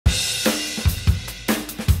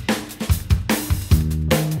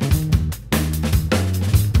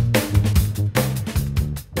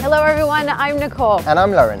everyone, I'm Nicole. And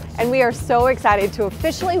I'm Lauren. And we are so excited to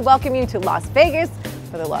officially welcome you to Las Vegas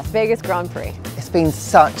for the Las Vegas Grand Prix. It's been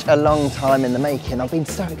such a long time in the making. I've been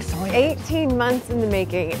so excited. 18 months in the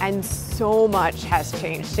making, and so much has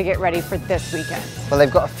changed to get ready for this weekend. Well,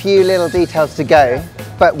 they've got a few little details to go,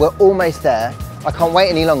 but we're almost there. I can't wait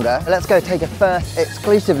any longer. Let's go take a first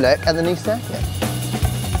exclusive look at the new circuit.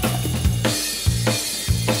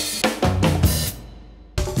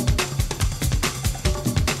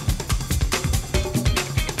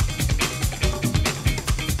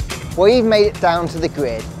 We've made it down to the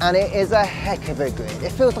grid, and it is a heck of a grid.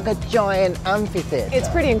 It feels like a giant amphitheatre. It's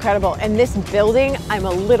pretty incredible, and this building, I'm a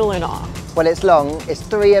little in awe. Well, it's long. It's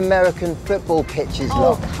 3 American football pitches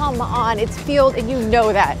long. Oh, come on, it's field, and you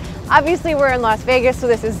know that. Obviously, we're in Las Vegas, so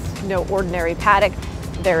this is no ordinary paddock.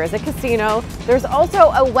 There is a casino. There's also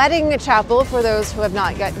a wedding chapel for those who have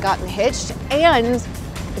not yet gotten hitched, and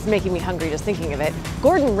it's making me hungry just thinking of it.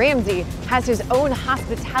 Gordon Ramsay has his own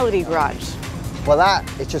hospitality garage. Well, that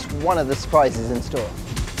is just one of the surprises in store.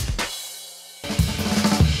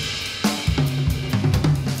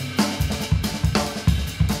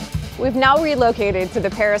 We've now relocated to the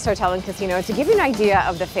Paris Hotel and Casino to give you an idea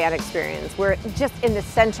of the fan experience. We're just in the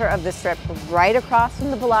center of the strip, right across from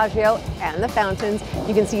the Bellagio and the fountains.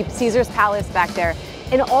 You can see Caesar's Palace back there.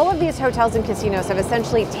 And all of these hotels and casinos have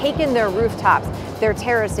essentially taken their rooftops, their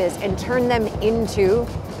terraces, and turned them into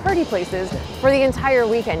party places for the entire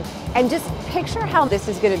weekend. And just picture how this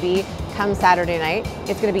is going to be come Saturday night.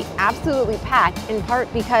 It's going to be absolutely packed, in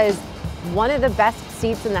part because one of the best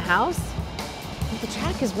seats in the house, the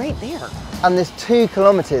track is right there. And there's 2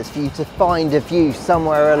 kilometers for you to find a view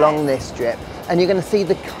somewhere along this strip. And you're going to see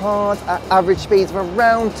the cars at average speeds of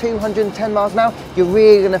around 210 miles an hour. You're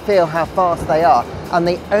really going to feel how fast they are. And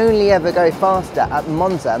they only ever go faster at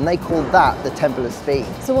Monza, and they call that the Temple of Speed.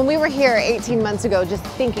 So when we were here 18 months ago, just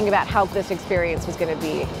thinking about how this experience was going to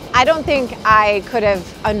be, I don't think I could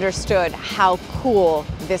have understood how cool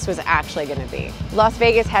this was actually going to be. Las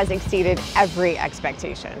Vegas has exceeded every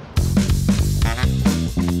expectation.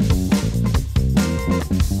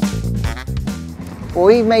 Well,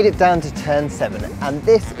 we've made it down to turn 7, and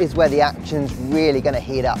this is where the action's really going to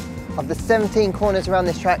heat up. Of the 17 corners around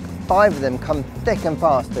this track, 5 of them come thick and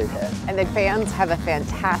fast through here. And the fans have a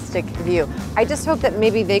fantastic view. I just hope that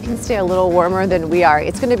maybe they can stay a little warmer than we are.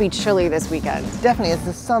 It's going to be chilly this weekend. Definitely, as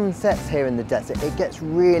the sun sets here in the desert, it gets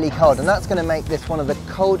really cold, and that's going to make this one of the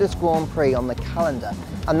coldest Grand Prix on the calendar.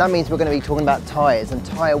 And that means we're going to be talking about tyres and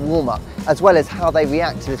tyre warm-up, as well as how they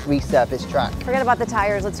react to this resurfaced track. Forget about the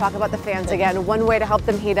tyres, let's talk about the fans again. One way to help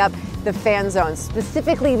them heat up, the fan zones,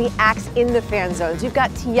 specifically the acts in the fan zones. You've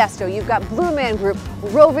got Tiesto, you've got Blue Man Group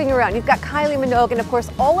roving around, you've got Kylie Minogue, and of course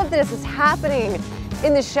all of this is happening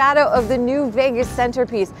in the shadow of the new Vegas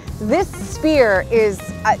centerpiece. This sphere is,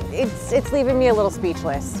 it's leaving me a little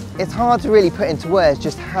speechless. It's hard to really put into words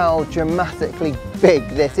just how dramatically big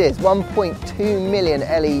this is. 1.2 million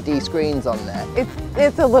LED screens on there.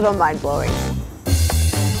 It's a little mind-blowing.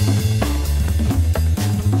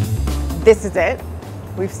 This is it.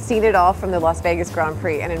 We've seen it all from the Las Vegas Grand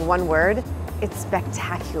Prix, and in one word, it's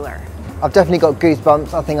spectacular. I've definitely got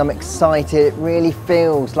goosebumps. I think I'm excited. It really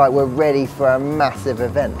feels like we're ready for a massive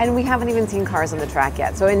event. And we haven't even seen cars on the track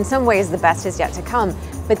yet, so in some ways the best is yet to come.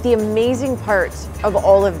 But the amazing part of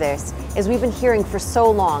all of this is we've been hearing for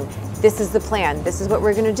so long, this is the plan, this is what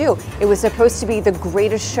we're gonna do. It was supposed to be the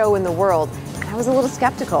greatest show in the world, and I was a little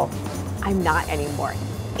skeptical. I'm not anymore.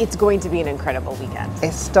 It's going to be an incredible weekend.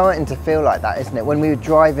 It's starting to feel like that, isn't it? When we were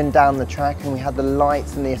driving down the track and we had the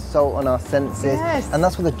lights and the assault on our senses. Yes. And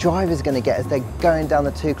that's what the driver's going to get as they're going down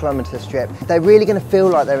the 2-kilometer strip. They're really going to feel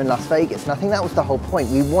like they're in Las Vegas. And I think that was the whole point.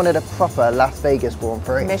 We wanted a proper Las Vegas Grand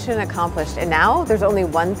Prix. Mission accomplished. And now there's only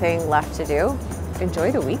one thing left to do.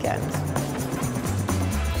 Enjoy the weekend.